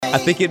I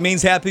think it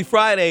means happy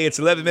Friday. It's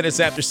 11 minutes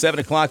after 7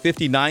 o'clock,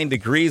 59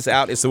 degrees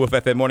out. It's the Wolf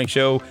FM Morning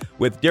Show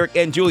with Derek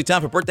and Julie.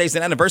 Time for birthdays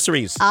and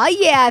anniversaries. Oh,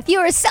 yeah. If you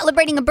are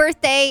celebrating a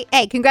birthday,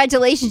 hey,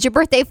 congratulations. Your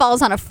birthday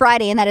falls on a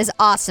Friday, and that is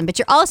awesome. But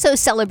you're also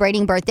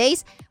celebrating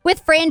birthdays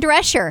with Fran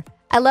Drescher.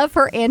 I love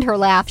her and her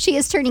laugh. She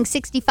is turning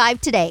 65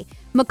 today.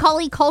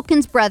 Macaulay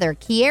Culkin's brother,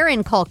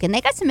 Kieran Culkin.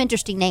 They got some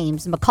interesting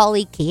names.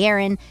 Macaulay,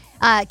 Kieran.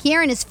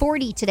 Kieran is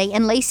 40 today.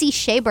 And Lacey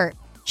Chabert.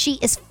 She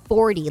is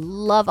 40.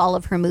 Love all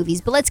of her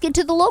movies. But let's get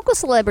to the local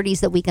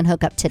celebrities that we can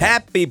hook up today.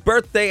 Happy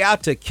birthday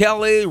out to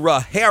Kelly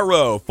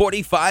Rajero,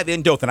 45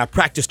 in Dothan. I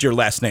practiced your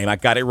last name. I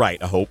got it right,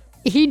 I hope.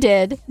 He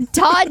did.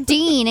 Todd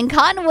Dean in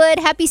Cottonwood.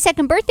 Happy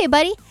second birthday,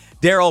 buddy.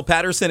 Daryl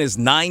Patterson is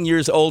 9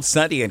 years old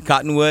Sunday in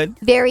Cottonwood.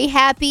 Very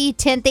happy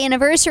 10th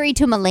anniversary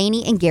to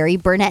Mulaney and Gary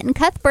Burnett in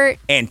Cuthbert.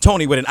 And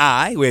Tony with an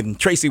I, with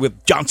Tracy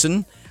with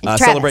Johnson.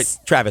 Travis. Celebrate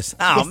Travis.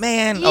 Oh, yes.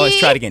 Man. Oh, let's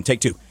try it again. Take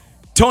two.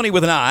 Tony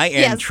with an I and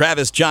yes.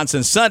 Travis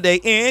Johnson Sunday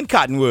in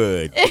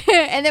Cottonwood.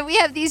 And then we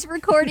have these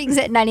recordings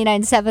at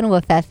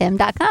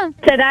 997wolffm.com.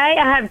 Today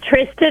I have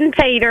Tristan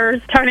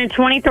Peters turning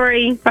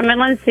 23 from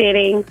Midland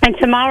City. And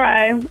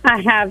tomorrow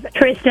I have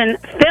Tristan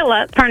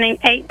Phillip turning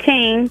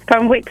 18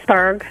 from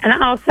Wicksburg. And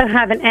I also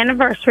have an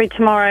anniversary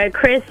tomorrow.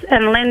 Chris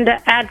and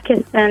Linda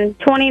Atkinson,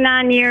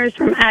 29 years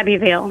from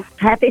Abbeville.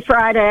 Happy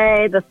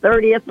Friday, the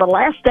 30th, the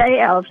last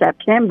day of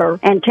September.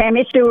 And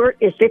Tammy Stewart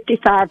is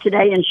 55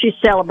 today, and she's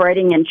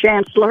celebrating in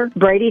Chancellor.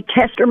 Brady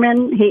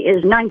Testerman, he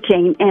is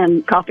 19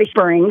 in Coffee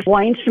Springs.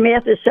 Wayne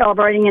Smith is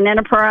celebrating in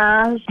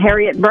Enterprise.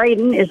 Harriet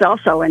Braden is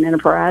also in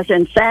Enterprise.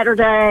 And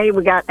Saturday,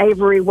 we got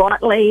Avery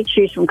Watley.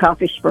 She's from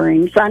Coffee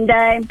Springs.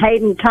 Sunday,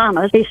 Hayden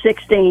Thomas. He's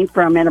 16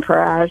 from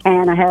Enterprise.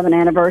 And I have an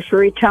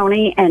anniversary,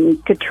 Tony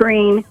and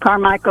Katrine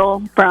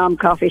Carmichael from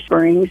Coffee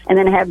Springs. And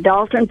then I have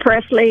Dalton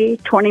Presley,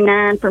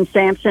 29 from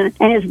Sampson.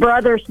 And his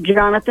brother's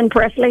Jonathan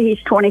Presley.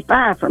 He's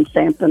 25 from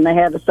Sampson. They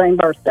have the same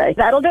birthday.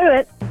 That'll do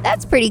it.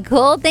 That's pretty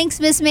cool. Thanks,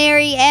 Miss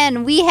Mary.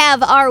 And we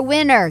have our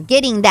winner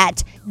getting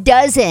that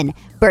dozen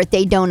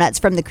birthday donuts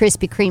from the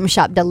Krispy Kreme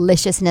shop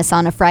deliciousness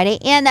on a Friday.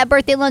 And that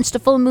birthday lunch to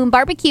Full Moon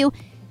Barbecue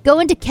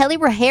going to Kelly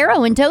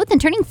Rajero in Dothan,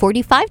 turning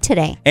 45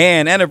 today.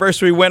 And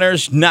anniversary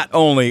winners, not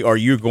only are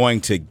you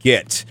going to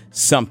get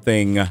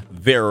something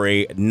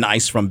very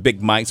nice from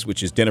Big Mike's,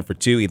 which is dinner for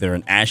two, either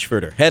in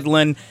Ashford or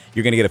Headland.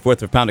 You're going to get a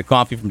fourth of a pound of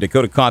coffee from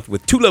Dakota Coffee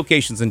with 2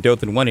 locations in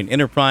Dothan, 1 in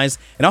Enterprise,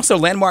 and also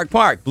Landmark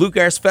Park,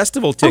 Bluegrass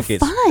Festival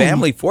tickets,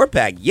 family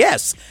 4-pack.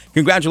 Yes.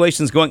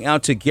 Congratulations going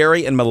out to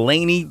Gary and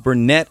Mulaney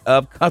Burnett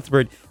of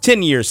Cuthbert,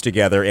 10 years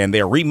together, and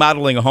they're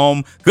remodeling a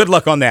home. Good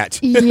luck on that.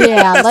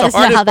 Yeah, That's let us the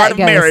know how hardest part that of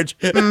goes. marriage.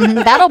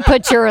 That'll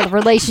put your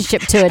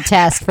relationship to a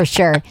test for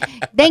sure.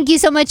 Thank you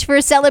so much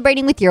for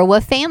celebrating with your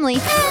Wolf family.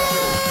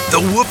 The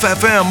Wolf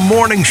FM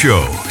Morning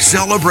Show,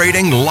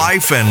 celebrating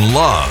life and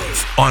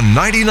love on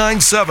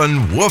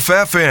 99.7 Wolf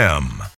FM.